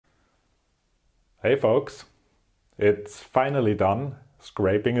Hey folks, it's finally done.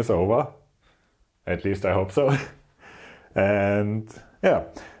 Scraping is over. At least I hope so. And yeah,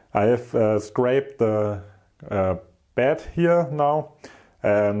 I have scraped the bed here now,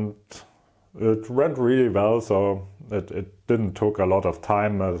 and it went really well, so it didn't took a lot of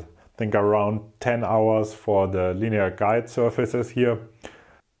time. I think around 10 hours for the linear guide surfaces here.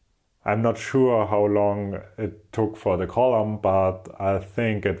 I'm not sure how long it took for the column, but I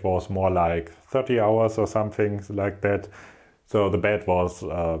think it was more like 30 hours or something like that. So the bed was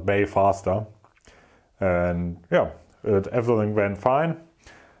way faster. And yeah, everything went fine.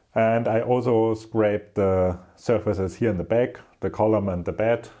 And I also scraped the surfaces here in the back, the column and the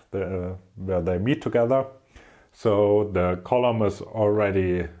bed, where they meet together. So the column is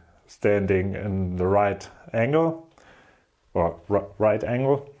already standing in the right angle, or right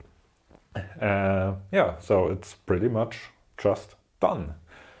angle. Yeah, so it's pretty much just done.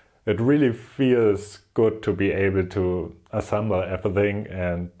 It really feels good to be able to assemble everything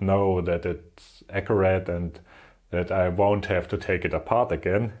and know that it's accurate and that I won't have to take it apart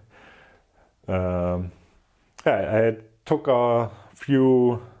again. Yeah, I took a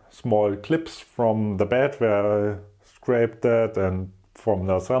few small clips from the bed where I scraped that, and from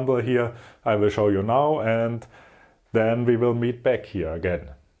the assembly here I will show you now, and then we will meet back here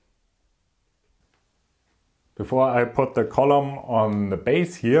again. Before I put the column on the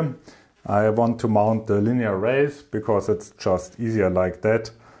base here, I want to mount the linear rails because it's just easier like that,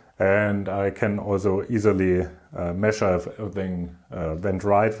 and I can also easily measure if everything went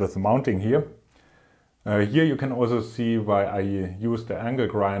right with the mounting here. Here you can also see why I used the angle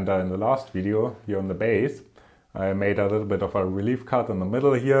grinder in the last video here on the base. I made a little bit of a relief cut in the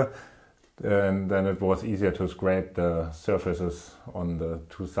middle here, and then it was easier to scrape the surfaces on the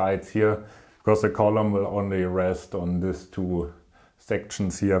two sides here, because the column will only rest on these two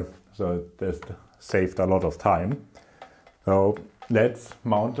sections here, so this saved a lot of time. So let's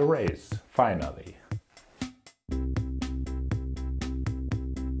mount the rails, finally.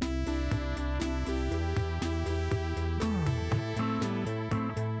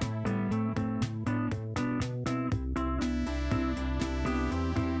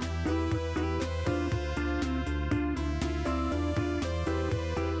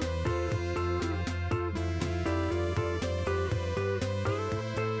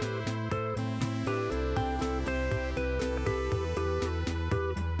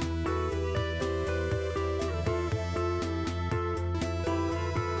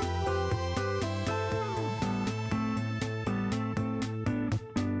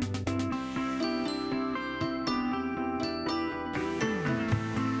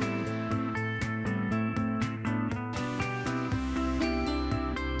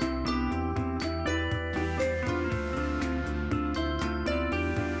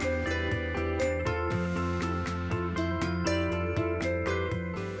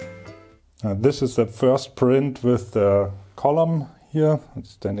 This is the first print with the column here,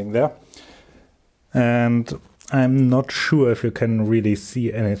 it's standing there. And I'm not sure if you can really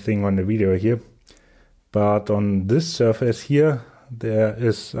see anything on the video here, but on this surface here, there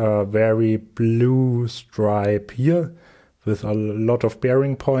is a very blue stripe here with a lot of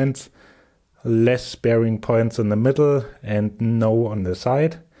bearing points, less bearing points in the middle and no on the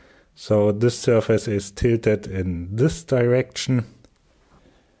side. So this surface is tilted in this direction.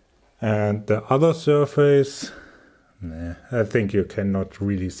 And the other surface, I think you cannot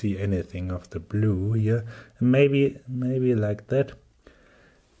really see anything of the blue here. Maybe like that.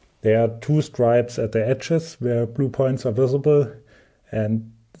 There are two stripes at the edges where blue points are visible,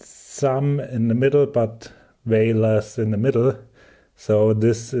 and some in the middle, but way less in the middle. So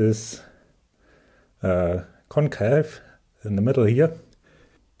this is concave in the middle here.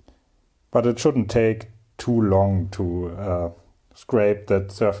 But it shouldn't take too long to scrape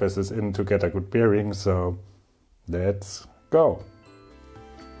that surfaces in to get a good bearing, so let's go.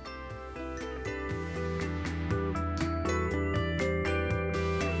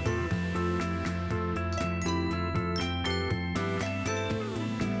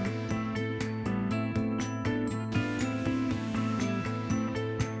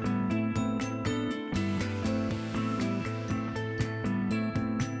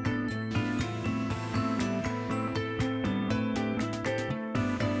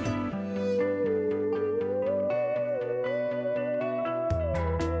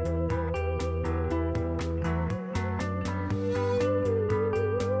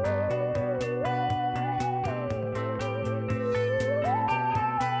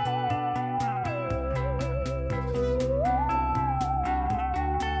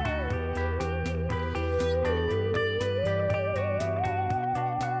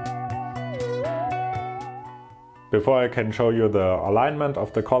 Before I can show you the alignment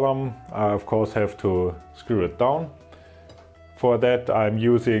of the column, I of course have to screw it down. For that I'm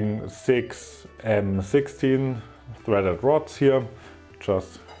using 6 M16 threaded rods here,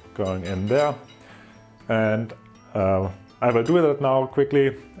 just going in there. And I will do that now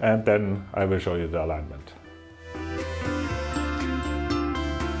quickly, and then I will show you the alignment.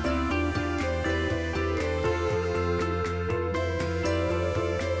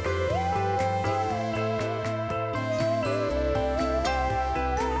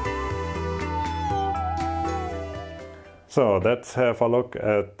 So let's have a look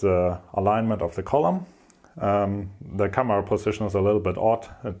at the alignment of the column. The camera position is a little bit odd.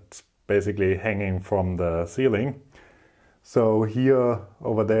 It's basically hanging from the ceiling. So here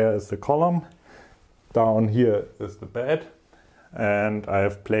over there is the column, down here is the bed, and I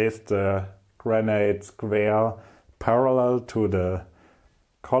have placed the granite square parallel to the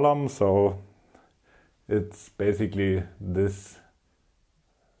column, so it's basically this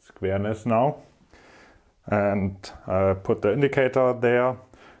squareness now. And I put the indicator there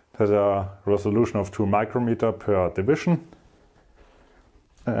to the resolution of 2 micrometer per division.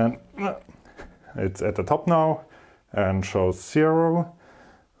 And it's at the top now and shows 0.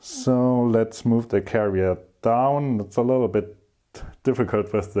 So let's move the carrier down. It's a little bit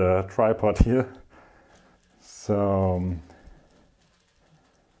difficult with the tripod here. So,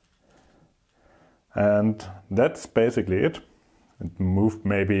 and that's basically it. It moved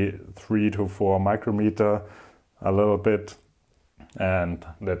maybe 3 to 4 micrometer a little bit, and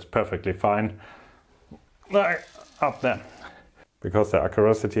that's perfectly fine. Up there. Because the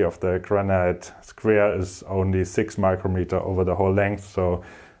accuracy of the granite square is only 6 micrometer over the whole length, so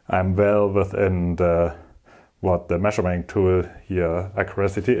I'm well within what the measuring tool here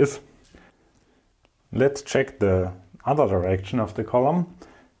accuracy is. Let's check the other direction of the column.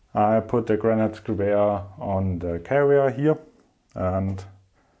 I put the granite square on the carrier here. And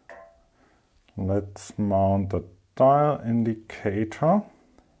let's mount the dial indicator.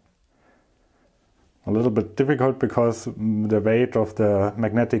 A little bit difficult because the weight of the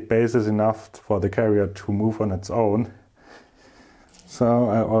magnetic base is enough for the carrier to move on its own. So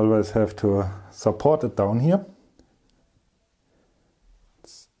I always have to support it down here.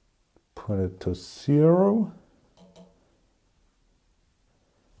 Let's put it to 0.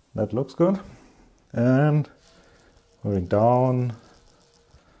 That looks good. And moving down,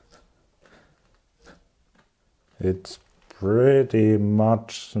 it's pretty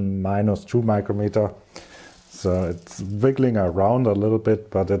much -2 micrometer, so it's wiggling around a little bit,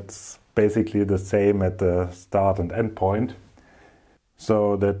 but it's basically the same at the start and end point.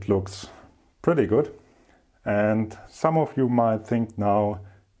 So that looks pretty good. And some of you might think now,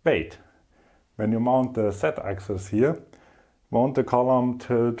 wait, when you mount the Z-axis here, won't the column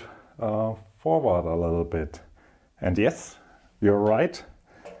tilt forward a little bit? And yes, you're right,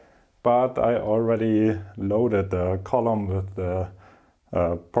 but I already loaded the column with the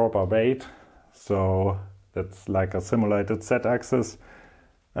proper weight, so that's like a simulated Z-axis,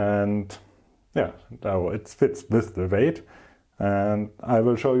 and yeah, now it fits with the weight. And I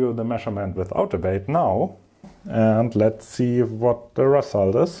will show you the measurement without the weight now, and let's see what the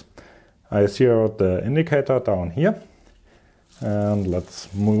result is. I zeroed the indicator down here, and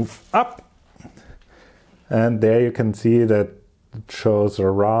let's move up. And there you can see that it shows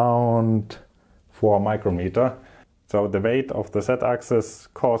around 4 micrometer. So the weight of the Z-axis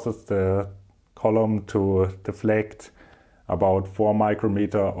causes the column to deflect about 4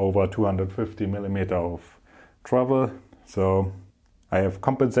 micrometer over 250 millimeter of travel. So I have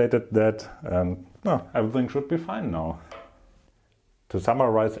compensated that, and everything should be fine now. To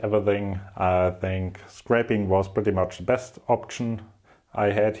summarize everything, I think scraping was pretty much the best option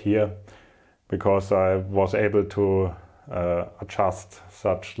I had here, because I was able to adjust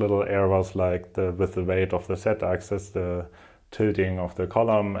such little errors like with the weight of the Z-axis, the tilting of the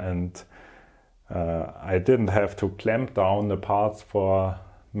column, and I didn't have to clamp down the parts for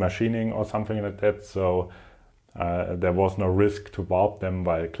machining or something like that, so there was no risk to warp them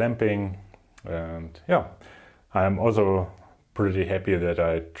while clamping. And yeah, I'm also pretty happy that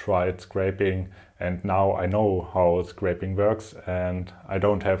I tried scraping, and now I know how scraping works, and I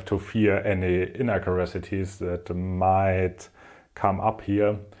don't have to fear any inaccuracies that might come up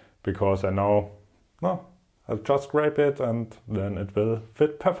here, because I know, no, I'll just scrape it and then it will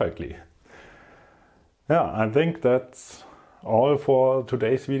fit perfectly. Yeah, I think that's all for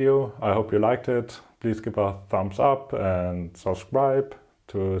today's video. I hope you liked it. Please give a thumbs up and subscribe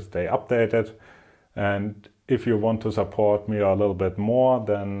to stay updated. And if you want to support me a little bit more,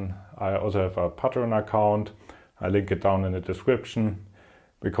 then I also have a Patreon account. I link it down in the description,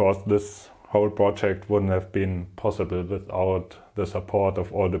 because this whole project wouldn't have been possible without the support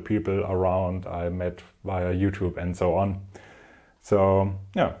of all the people around I met via YouTube and so on. So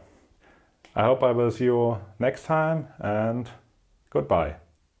yeah, I hope I will see you next time, and goodbye.